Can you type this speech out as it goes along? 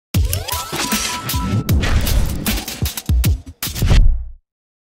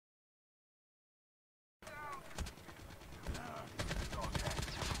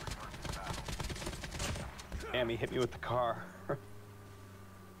He hit me with the car.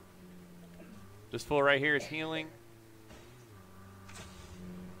 This fool right here is healing.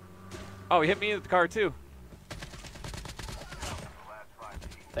 Oh, he hit me with the car too.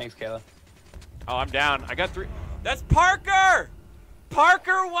 Thanks, Kayla. Oh, I'm down. I got 3. That's Parker!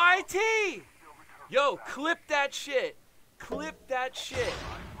 Parker YT! Yo, clip that shit. Clip that shit.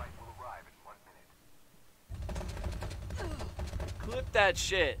 Clip that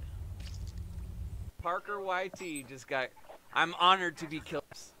shit. Parker YT just got... I'm honored to be killed.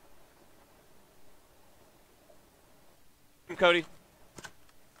 Cody.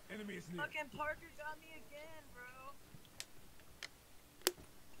 Fucking Parker got me again, bro.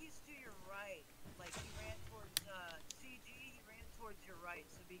 He's to your right. Like, he ran towards, CG, he ran towards your right,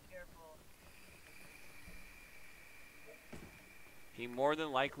 so be careful. He more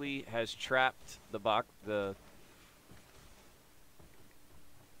than likely has trapped the box. Nope,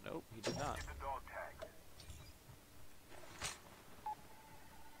 he did not.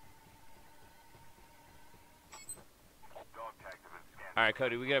 Alright,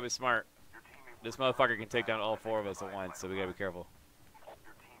 Cody, we gotta be smart. This motherfucker can take down all 4 of us at once, so we gotta be careful.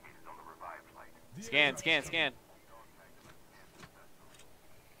 Scan, scan, scan.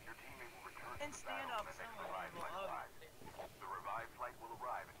 And stand up somewhere.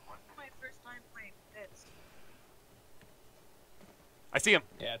 My first time playing this. I see him.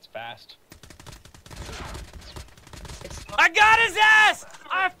 Yeah, it's fast. I got his ass!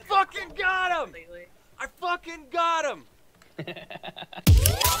 I fucking got him! I fucking got him!